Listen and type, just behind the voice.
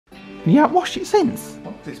You haven't washed it since?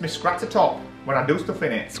 Well, it's my scratter top when I do stuff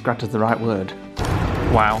in it. Scratter's the right word.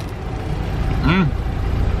 Wow.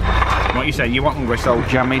 What you say? You want hungry, so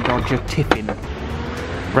Jammy Dodger tipping.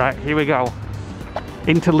 Right, here we go.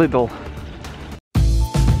 Into Lidl.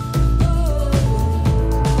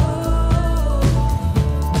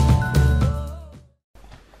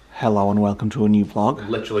 Hello and welcome to a new vlog.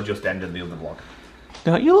 literally just ended the other vlog.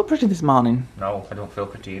 Don't you look pretty this morning? No, I don't feel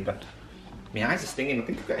pretty either. My eyes are stinging. I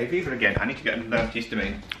think I've got hay fever again. I need to get an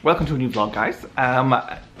antihistamine. Welcome to a new vlog, guys.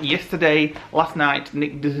 Last night,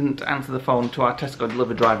 Nick didn't answer the phone to our Tesco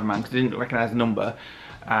delivery driver man because he didn't recognise the number,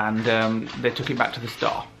 and they took it back to the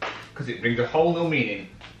store. Because it brings a whole new meaning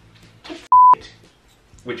to it,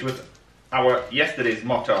 which was our yesterday's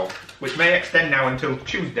motto, which may extend now until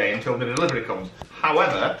Tuesday, until the delivery comes.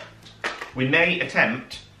 However, we may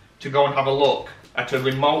attempt to go and have a look at a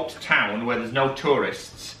remote town where there's no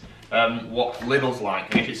tourists, what Lidl's like,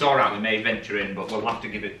 and if it's alright we may venture in, but we'll have to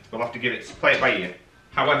play it by ear.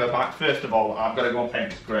 However, first of all, I've got to go and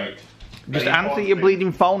paint this grate. Just answer your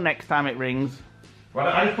bleeding phone next time it rings. Well,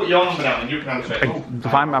 I just put your number down and you can answer it. Oh,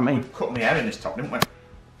 fine by me. We've cut my hair in this top, didn't we?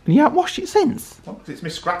 You haven't washed it since? Well, 'cause it's my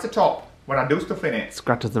scratter top when I do stuff in it.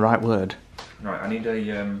 Scratter's the right word. Right, I need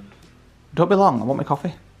a Don't be long, I want my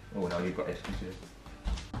coffee. Oh no, you've got it.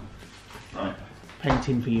 Right.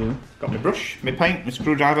 Painting for you. Got my brush, my paint, my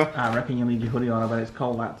screwdriver. I reckon you leave your hoodie on, I bet it's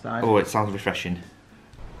cold outside. Oh, it sounds refreshing.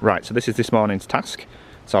 Right, so this is this morning's task.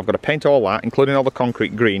 So I've got to paint all that, including all the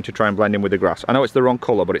concrete green, to try and blend in with the grass. I know it's the wrong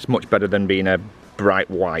colour, but it's much better than being a bright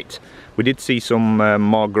white. We did see some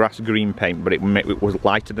more grass green paint, but it was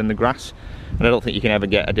lighter than the grass. And I don't think you can ever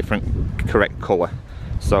get a different correct colour.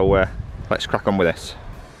 So let's crack on with this.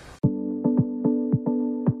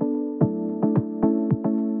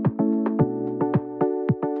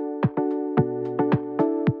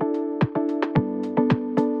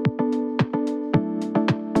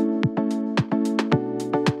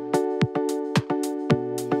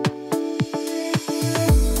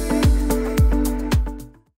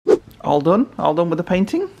 All done? All done with the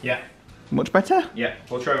painting? Yeah. Much better? Yeah,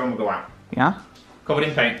 we'll show you when we go out. Yeah? Covered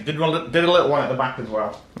in paint. Did a little one at the back as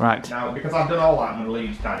well. Right. Now, because I've done all that, I'm going to leave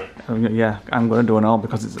you tidy. Yeah, I'm going to do it all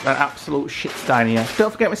because it's an absolute shit stein here.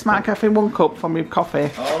 Don't forget my Smart Cafe 1 cup for my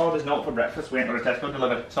coffee. Oh, there's no for breakfast. We ain't got a Tesco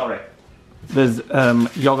delivered. Sorry. There's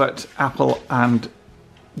yoghurt, apple and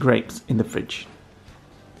grapes in the fridge.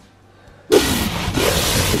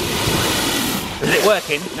 Is it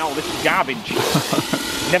working? No, this is garbage.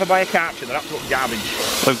 Never buy a Karcher, they're absolute garbage.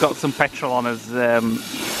 We've got some petrol on his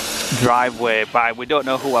driveway by, we don't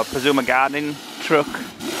know who, I presume a gardening truck.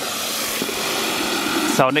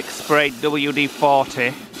 So Nick sprayed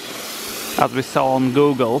WD-40, as we saw on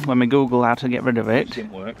Google, when we Googled how to get rid of it. It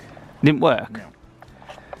didn't work. Didn't work? No.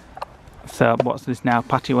 So what's this now,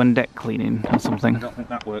 patio and deck cleaning or something? I don't think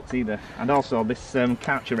that works either. And also this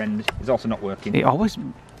Karcher end is also not working. It always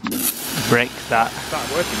breaks that. It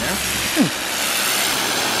started working now.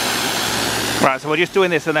 Right, so we're just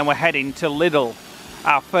doing this and then we're heading to Lidl.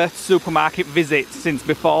 Our first supermarket visit since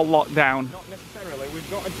before lockdown. Not necessarily. We've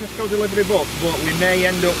got a Tesco delivery book, but we may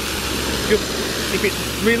end up just, if it's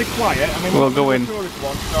really quiet, I mean, we'll go in. Tourist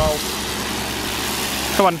one, so...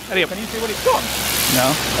 Come on, hurry up. Can you see what it's got?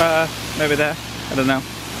 No. Maybe there. I don't know.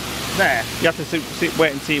 There. You have to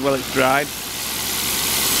wait and see while it's dried.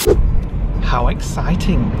 How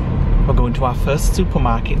exciting. We're going to our first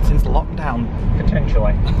supermarket since lockdown.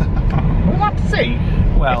 Potentially. We'll have to see.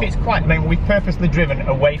 Well, if it's quiet, I mean, we've purposely driven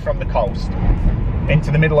away from the coast into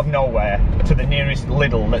the middle of nowhere to the nearest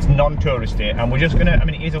Lidl that's non-touristy, and we're just gonna, I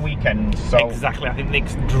mean, it is a weekend, so... Exactly, I think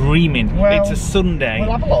Nick's dreaming. Well, it's a Sunday.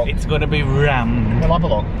 We'll have a look. It's going to be rammed. We'll have a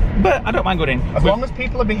look. But I don't mind going in. As long as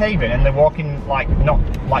people are behaving and they're walking, like, not,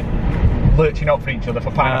 like, lurching up for each other for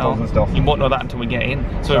pineapples and stuff. You won't know that until we get in.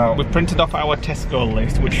 So we've printed off our Tesco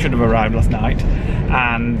list, which should have arrived last night,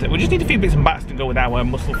 and we just need a few bits and bats to go with our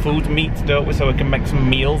muscle food meats, don't we, so we can make some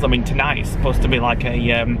meals. I mean, tonight is supposed to be like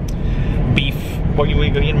a beef, what are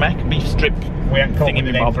you going to make? Beef strip. We haven't come up with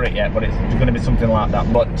a name for it yet, but it's going to be something like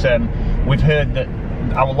that. But we've heard that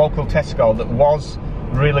our local Tesco that was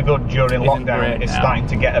really good during lockdown is starting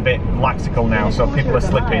to get a bit laxical now, so people are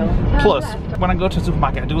slipping. Plus, when I go to a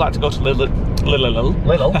supermarket, I do like to go to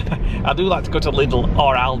Lidl. I do like to go to Lidl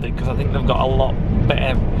or Aldi because I think they've got a lot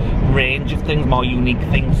better range of things, more unique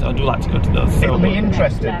things. So I do like to go to those. It'll be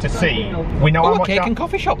interesting to see. We know how much. Cake and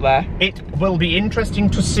coffee shop there. It will be interesting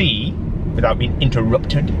to see, without being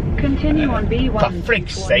interrupted. Continue on B1. For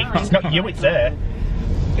frick's sake, it's not you, it's there.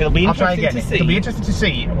 It'll be interesting to see. It'll be interesting to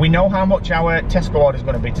see. We know how much our Tesco order is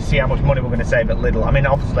going to be, to see how much money we're going to save at Lidl. I mean,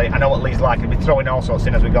 obviously, I know what Lee's like. He'll be throwing all sorts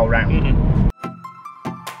in as we go round.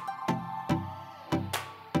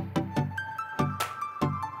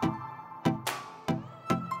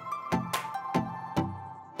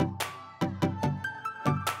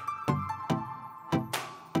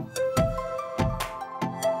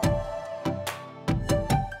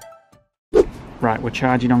 Right, we're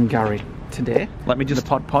charging on Gary today. Let me just... The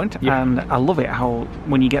pod point. Yeah. And I love it how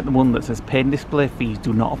when you get the one that says paid and display fees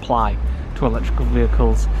do not apply to electrical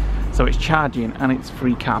vehicles. So it's charging and it's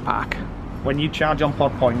free car park. When you charge on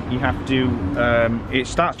pod point, you have to... it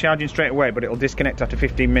starts charging straight away, but it'll disconnect after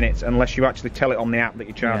 15 minutes unless you actually tell it on the app that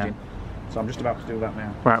you're charging. Yeah. So I'm just about to do that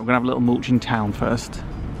now. Right, we're going to have a little mooch in town first.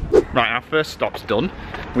 Right, our first stop's done.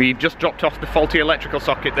 We just dropped off the faulty electrical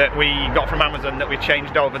socket that we got from Amazon that we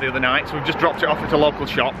changed over the other night. So we've just dropped it off at a local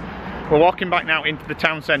shop. We're walking back now into the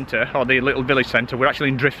town centre, or the little village centre. We're actually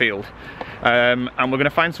in Driffield. And we're going to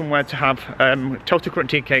find somewhere to have toasted currant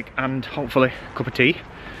tea cake and hopefully a cup of tea.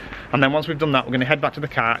 And then once we've done that, we're going to head back to the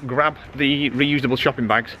car, grab the reusable shopping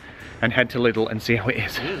bags and head to Lidl and see how it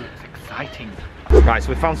is. Ooh, it's exciting. Right, so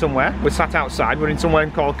we found somewhere. We're sat outside. We're in somewhere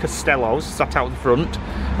called Costello's, sat out the front,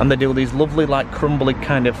 and they do these lovely, like, crumbly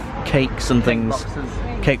kind of cakes and things.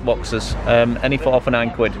 Cake boxes. Any for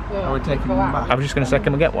 £9. Are we taking them back? I was just going to say,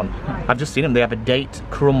 can we get one? I've just seen them. They have a date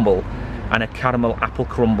crumble and a caramel apple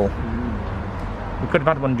crumble. We could have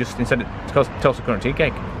had one just instead of toasted currant tea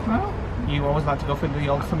cake. Well, you always like to go for the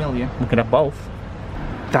old familiar. We could have both.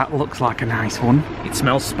 That looks like a nice one. It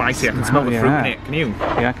smells spicy. I can smell the fruit in it. Can you?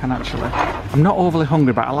 Yeah, I can actually. I'm not overly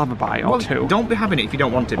hungry, but I'll have a bite or two. Don't be having it if you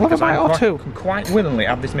don't want it, I'll because have a bite or two. can quite willingly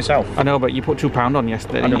have this myself. I know, but you put £2 on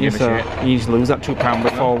yesterday, didn't you? So you need to lose that £2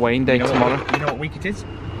 before weighing day tomorrow. You know what week it is?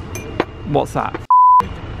 What's that?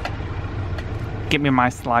 Give me my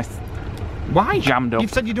slice. Why? Jammed up.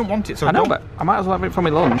 You've said you don't want it, so I know, but I might as well have it for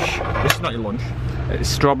my lunch. This is not your lunch. It's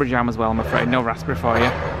strawberry jam as well, I'm afraid. No raspberry for you.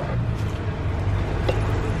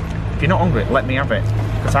 If you're not hungry, let me have it,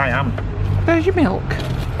 because I am. There's your milk.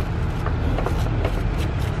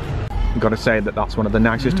 I've got to say that that's one of the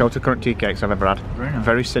nicest toasted currant tea cakes I've ever had. Very nice.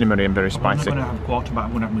 Very cinnamony and very I'm spicy. not going to have a quarter, but I'm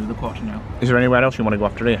going to have another quarter now. Is there anywhere else you want to go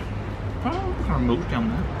after here? Oh, we can move down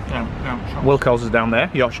there. Down shop. Wilco's is down there,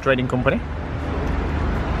 Yorkshire Trading Company.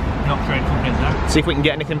 Not trading companies there. See if we can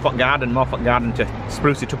get anything for garden, more for garden to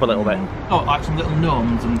spruce it up a little bit. Oh, like some little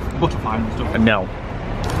gnomes and butterflies and stuff. No.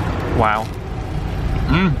 Wow.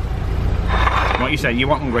 What you say? You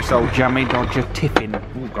want hungry, so... Jammy Dodger tiffin.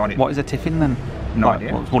 Oh, got it. What is a tiffin then? No like,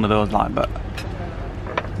 idea. Well, it's one of those, like, but...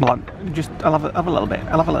 Well, just, I'll have a little bit.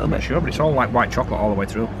 I'll have a little bit. Sure, but it's all like white chocolate all the way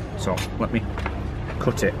through. So, let me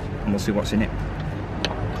cut it and we'll see what's in it.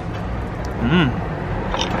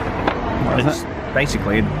 What is It's it?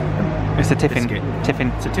 basically... It's a tiffin. Biscuit. Tiffin.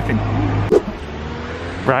 It's a tiffin.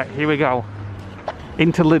 Right, here we go.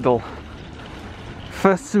 Into Lidl.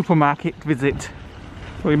 First supermarket visit.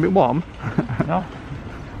 Are you a bit warm? No.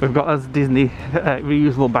 We've got us Disney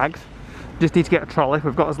reusable bags. Just need to get a trolley.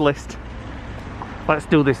 We've got us list. Let's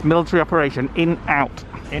do this. Military operation. In, out.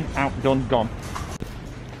 In, out, done, gone.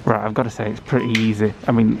 Right, I've got to say it's pretty easy.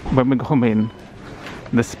 I mean, when we come in,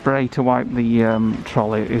 the spray to wipe the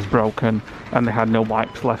trolley is broken and they had no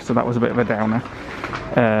wipes left, so that was a bit of a downer.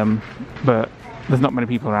 But there's not many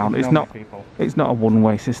people around. It's not a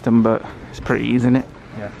one-way system, but it's pretty easy, isn't it?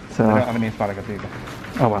 Yeah. So, I don't have any asparagus either.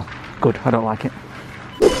 Oh well, good. I don't like it.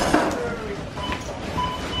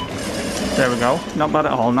 There we go. Not bad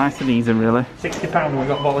at all. Nice and easy, really. £60 and we've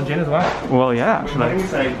got a bottle of gin as well. Well, yeah, actually.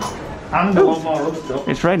 And a lot more other stuff.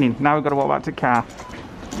 It's raining. Now we've got to walk back to the car.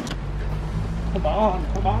 Come on,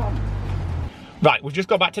 come on. Right, we've just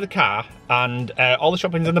got back to the car and all the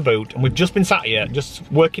shopping's in the boot, and we've just been sat here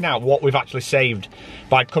just working out what we've actually saved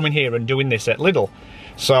by coming here and doing this at Lidl.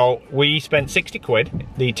 So we spent 60 quid,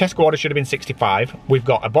 the Tesco order should have been 65, we've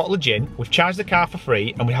got a bottle of gin, we've charged the car for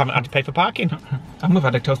free, and we haven't had to pay for parking. And we've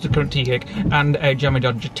had a toasted currant tea cake and a Jammy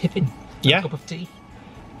Dodger tiffin. Yeah. A cup of tea.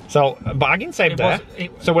 So, bargain saved there.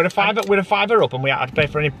 So we're a fiver up and we had to pay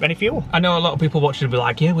for any fuel. I know a lot of people watching will be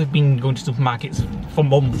like, yeah, we've been going to supermarkets for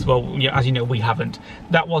months. Well, yeah, as you know, we haven't.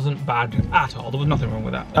 That wasn't bad at all. There was nothing wrong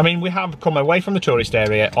with that. I mean, we have come away from the tourist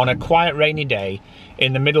area on a quiet, rainy day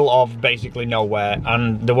in the middle of basically nowhere,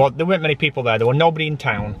 and there weren't many people there. There was nobody in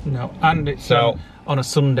town. No, and it's on a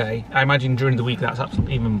Sunday. I imagine during the week that's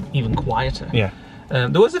absolutely even quieter. Yeah.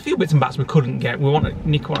 There was a few bits and bats we couldn't get.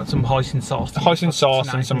 Nick wanted some hoisin sauce. Hoisin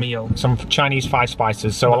sauce and some Chinese 5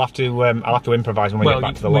 spices. So I'll have to improvise when we get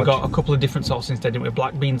back to the lodge. We got a couple of different sauces instead, didn't we?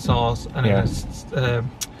 Black bean sauce and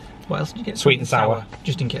what else did you get? Sweet and sour,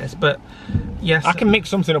 just in case. But yes, I can mix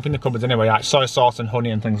something up in the cupboards anyway, like soy sauce and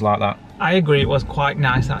honey and things like that. I agree. It was quite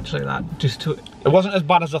nice actually. It wasn't as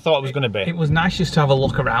bad as I thought it was going to be. It was nice just to have a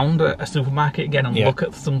look around a supermarket again and look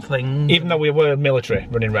at some things. Even though we were military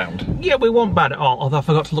running round. Yeah, we weren't bad at all. Although I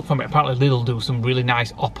forgot to look for it. Apparently Lidl do some really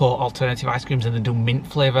nice Oppo alternative ice creams and they do mint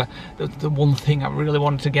flavour. The one thing I really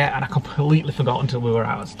wanted to get and I completely forgot until we were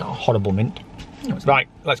out of store. Horrible mint. Right,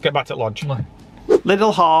 let's get back to the lodge.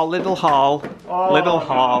 Little haul, little haul, Oh, little no,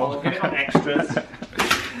 haul. get it on extras.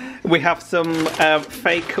 We have some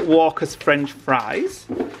fake Walker's French fries.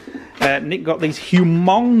 Nick got these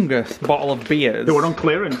humongous bottle of beers. They were on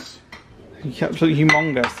clearance. Absolutely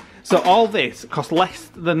humongous. So all this cost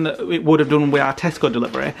less than it would have done with our Tesco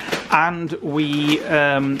delivery, and we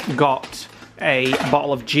got a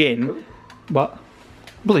bottle of gin. What?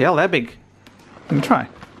 Bloody hell, they're big. Let me try.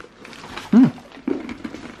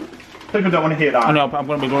 People don't want to hear that. I know, but I'm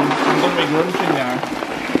going to be grunting now.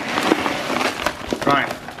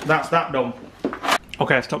 Right, that's that done.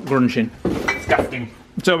 Okay, stop grunching. Disgusting.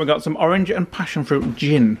 So we got some orange and passion fruit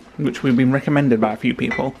gin, which we've been recommended by a few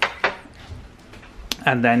people.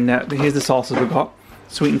 And then here's the sauces we've got.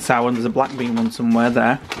 Sweet and sour, and there's a black bean one somewhere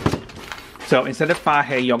there. So instead of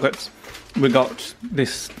Fahey yogurts, we got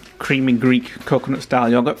this creamy Greek coconut style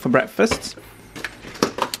yogurt for breakfast.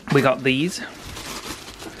 We got these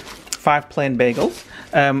 5 plain bagels.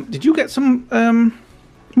 Did you get some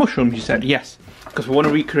mushrooms, you said? Yes. Because we want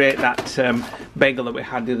to recreate that bagel that we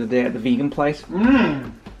had the other day at the vegan place.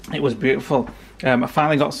 It was beautiful. I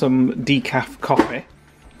finally got some decaf coffee.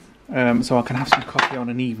 So I can have some coffee on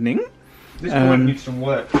an evening. This one needs some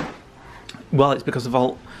work. Well, it's because of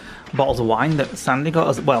all bottles of wine that Sandy got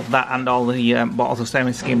us. Well, that and all the bottles of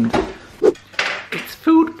semi-skimmed. It's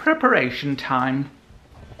food preparation time.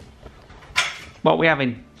 What are we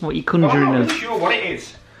having? What are you conjuring I'm not us? really sure what it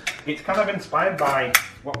is. It's kind of inspired by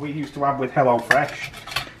what we used to have with HelloFresh.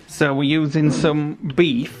 So we're using some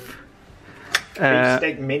beef. Beef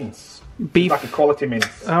steak mince. Beef. Like a quality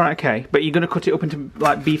mince. Alright, okay. But you're going to cut it up into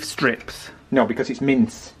like beef strips? No, because it's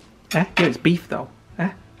mince. Yeah, it's beef though.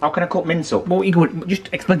 How can I cut mince up? What are you going? Just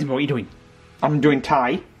explain to me what you're doing. I'm doing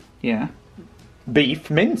Thai Yeah. beef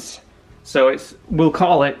mince. So we'll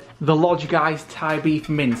call it the Lodge Guys Thai beef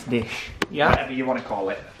mince dish. Yeah. Whatever you want to call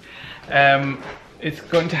it. It's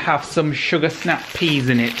going to have some sugar snap peas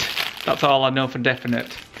in it. That's all I know for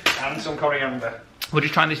definite. And some coriander. We're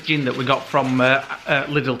just trying this gin that we got from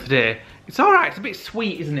Lidl today. It's alright, it's a bit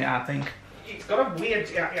sweet, isn't it, I think? It's got a weird,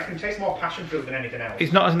 I can taste more passion fruit than anything else.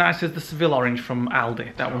 It's not as nice as the Seville orange from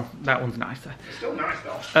Aldi. That one's nicer. It's still nice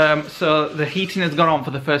though. So the heating has gone on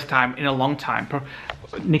for the first time in a long time.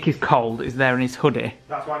 Nick is cold, is there in his hoodie.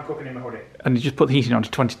 That's why I'm cooking in my hoodie. And he just put the heating on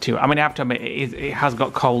to 22. I mean, I have to admit, it has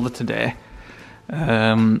got colder today.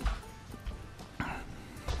 And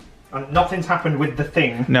nothing's happened with the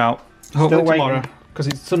thing. No. Hopefully Still tomorrow. waiting. Because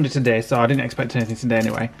it's Sunday today, so I didn't expect anything today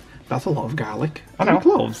anyway. That's a lot of garlic. I know.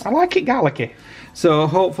 Cloves. I like it garlicky. So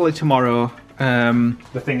hopefully tomorrow,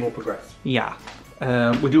 The thing will progress. yeah.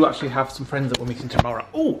 We do actually have some friends that we're meeting tomorrow.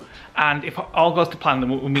 Oh, and if all goes to plan, then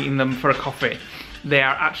we're meeting them for a coffee. They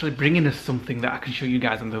are actually bringing us something that I can show you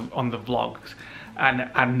guys on the vlogs, and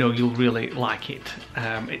I know you'll really like it.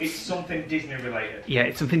 It's something Disney related. Yeah,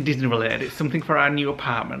 it's something Disney related. It's something for our new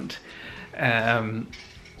apartment, and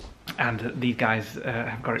these guys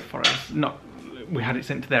have got it for us. We had it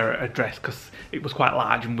sent to their address because it was quite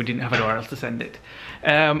large and we didn't have anywhere else to send it.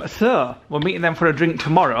 So we're meeting them for a drink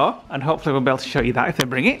tomorrow, and hopefully we'll be able to show you that if they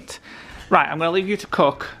bring it. Right, I'm going to leave you to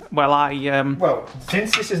cook while I... Well,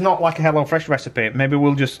 since this is not like a HelloFresh recipe, maybe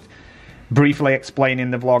we'll just briefly explain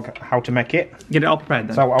in the vlog how to make it. Get it all prepared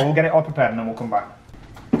then. So I will get it all prepared and then we'll come back.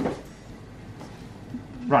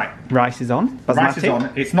 Right. Rice is on. Basmati. Rice is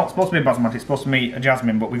on. It's not supposed to be basmati, it's supposed to be a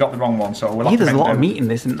jasmine, but we got the wrong one, so we'll have to There's a lot make of do. meat in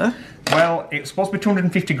this, isn't there? Well, it's supposed to be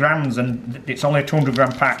 250 grams and it's only a 200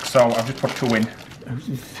 gram pack, so I've just put 2 in.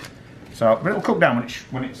 So, but it'll cook down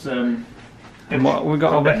when it's and what we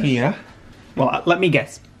got over here? Well, let me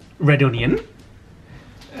guess. Red onion.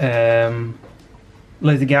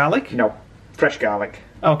 Lazy garlic. No, fresh garlic.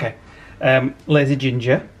 Okay. Lazy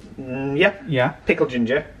ginger. Yeah. Yeah. Pickled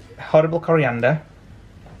ginger. Horrible coriander.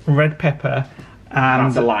 Red pepper. And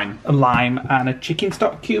That's a lime. A lime and a chicken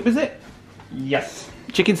stock cube, is it? Yes.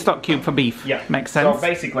 Chicken stock cube for beef. Yeah. Makes sense. So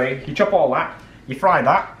basically, you chop all that, you fry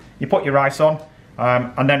that, you put your rice on,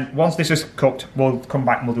 and then once this is cooked, we'll come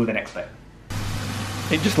back and we'll do the next bit.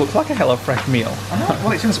 It just looks like a HelloFresh meal.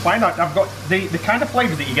 Well, it's inspired. I've got the kind of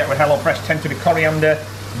flavours that you get with HelloFresh tend to be coriander,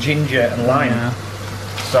 ginger, and lime. Yeah.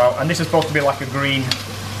 So, and this is supposed to be like a green.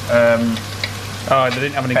 Oh, they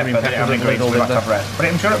didn't have any green peppers in green, Lidl, so we did like to they? have red. But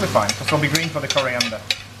I'm sure it'll be fine, because it'll be green for the coriander.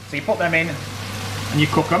 So you put them in, and you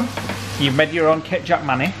cook them. You've made your own ketchup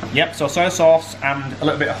mayonnaise. Yep, so soy sauce and a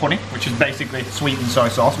little bit of honey, which is basically sweetened soy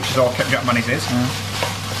sauce, which is all ketchup mayonnaise is.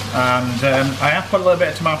 And I have put a little bit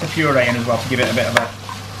of tomato puree in as well to give it a bit of a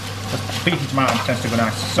beefy tomato tends to go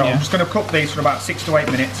nice. So I'm just going to cook these for about 6 to 8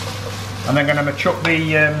 minutes, and then I'm going to chuck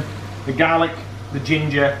the garlic, the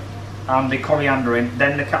ginger, and the coriander in,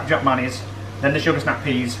 then the ketchup mayonnaise, then the sugar snap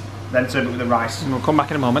peas, then serve it with the rice. And we'll come back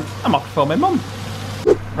in a moment. I'm off to film my mum.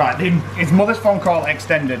 Right, his mother's phone call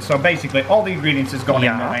extended, so basically all the ingredients has gone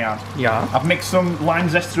in that I had. Yeah. I've mixed some lime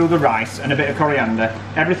zest through the rice and a bit of coriander.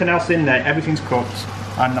 Everything else in there, everything's cooked,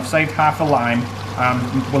 and I've saved half a lime.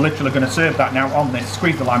 We're literally going to serve that now on this,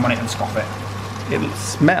 squeeze the lime on it and scoff it. It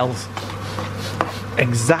smells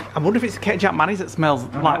exact. I wonder if it's ketchup mayonnaise that smells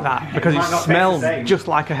like that, because it smells just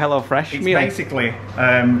like a HelloFresh it's meal. Basically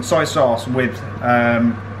soy sauce with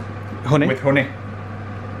honey. With honey.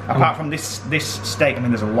 Apart from this steak, I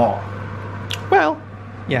mean, there's a lot. Well,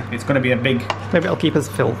 yeah. It's going to be a big... Maybe it'll keep us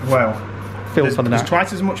filled. Well, for the night. There's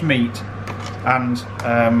twice as much meat, and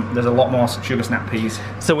there's a lot more sugar snap peas.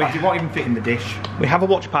 So it won't even fit in the dish. We have a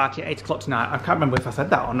watch party at 8 o'clock tonight. I can't remember if I said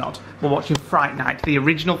that or not. We're watching Fright Night, the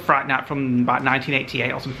original Fright Night from about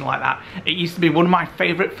 1988 or something like that. It used to be one of my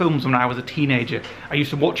favourite films when I was a teenager. I used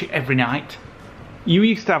to watch it every night. You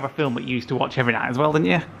used to have a film that you used to watch every night as well, didn't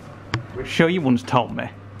you? I'm sure you once told me.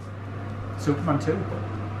 Superman 2.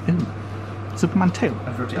 Superman 2?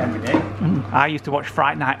 I've watched it every day. I used to watch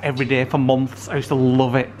Fright Night every day for months. I used to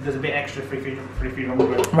love it. There's a bit extra free feed on the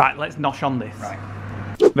grill. Right, let's nosh on this. Right.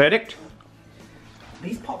 Verdict?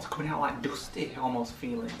 These pots are coming out like dusty, almost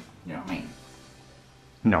feeling. You know what I mean?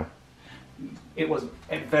 No. It was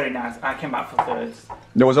very nice. I came back for thirds.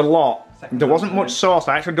 There was a lot. There wasn't much sauce.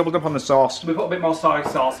 I actually doubled up on the sauce. We put a bit more soy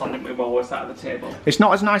sauce on it while we sat at the table. It's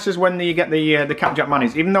not as nice as when you get the ketchup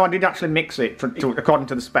mayonnaise, even though I did actually mix it according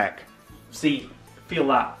to the spec. See, feel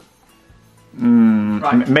that.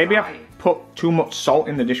 Right, maybe I've put too much salt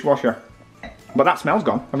in the dishwasher. But that smell's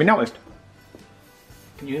gone. Have you noticed?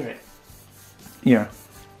 Can you hear it? Yeah.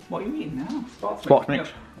 What are you eating now? Sports mix.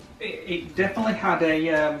 It definitely had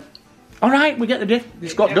a... Alright, we get the dish.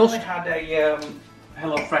 It's got dust. It definitely had a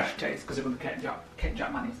HelloFresh taste because it was ketchup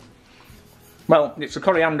mayonnaise. Well, it's the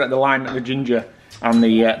coriander, the lime, the ginger, and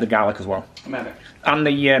the garlic as well. Maybe. And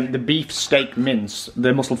the beef steak mince,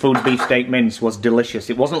 the Muscle Foods beef steak mince was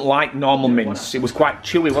delicious. It wasn't like normal mince. It was quite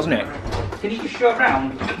chewy, wasn't it? Can you just show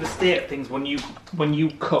around the state of things when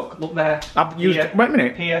you cook? Look there. I've used. Wait a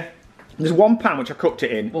minute. Here. There's one pan which I cooked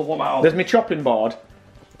it in. Well, what about? There's my chopping board,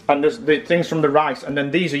 and there's the things from the rice, and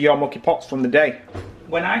then these are your mucky pots from the day.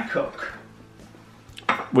 When I cook,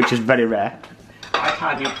 which is very rare, I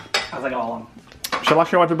tidy up as I go along. Shall I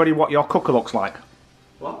show everybody what your cooker looks like?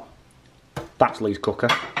 What? That's Lee's cooker.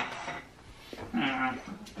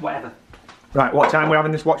 Whatever. Right, what time are we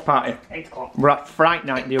having this watch party? 8 o'clock. We're at Fright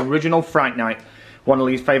Night, the original Fright Night, one of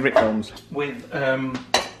Lee's favourite films. With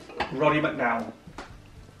Roddy McDowell.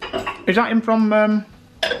 Is that him from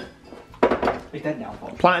He's dead now,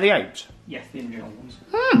 Paul. Planet of the Apes? Yes, the original ones.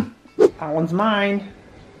 That one's mine.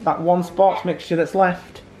 That one sports mixture that's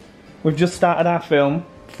left. We've just started our film,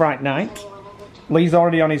 Fright Night. Lee's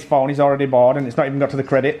already on his phone, he's already bored, and it's not even got to the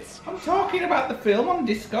credits. I'm talking about the film on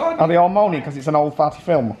Discord. Are they all moaning because it's an old farty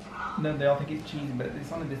film? No, they all think it's cheesy, but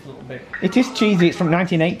it's only this little bit. It is cheesy, it's from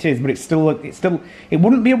 1980s, but it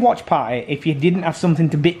wouldn't be a watch party if you didn't have something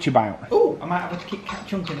to bitch about. Oh, I might have a Kit Kat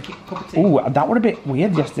chunk in a cup of tea. Oh, that would have been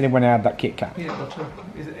weird yesterday when I had that Kit Kat. Peanut butter.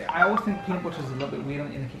 I always think peanut butter is a little bit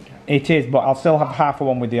weird in a Kit Kat. It is, but I'll still have half of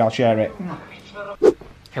one with you, I'll share it.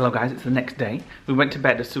 Hello guys, it's the next day. We went to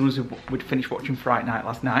bed as soon as we'd finished watching Fright Night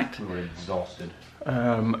last night. We were exhausted.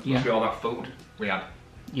 Yeah. Must be all that food we had.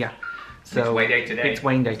 Yeah. So it's Wayne Day today. It's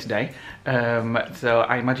Wayne Day today. So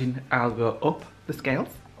I imagine I'll go up the scales.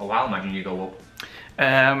 Oh, I'll imagine you go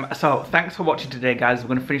up. So thanks for watching today guys. We're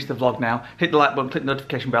going to finish the vlog now. Hit the like button, click the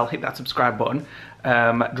notification bell, hit that subscribe button.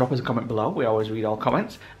 Drop us a comment below, we always read all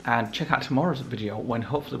comments. And check out tomorrow's video when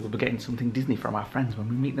hopefully we'll be getting something Disney from our friends when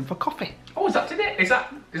we meet them for coffee. Oh, is that today? Is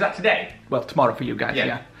that today? Well, tomorrow for you guys,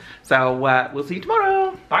 yeah. So we'll see you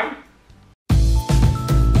tomorrow. Bye.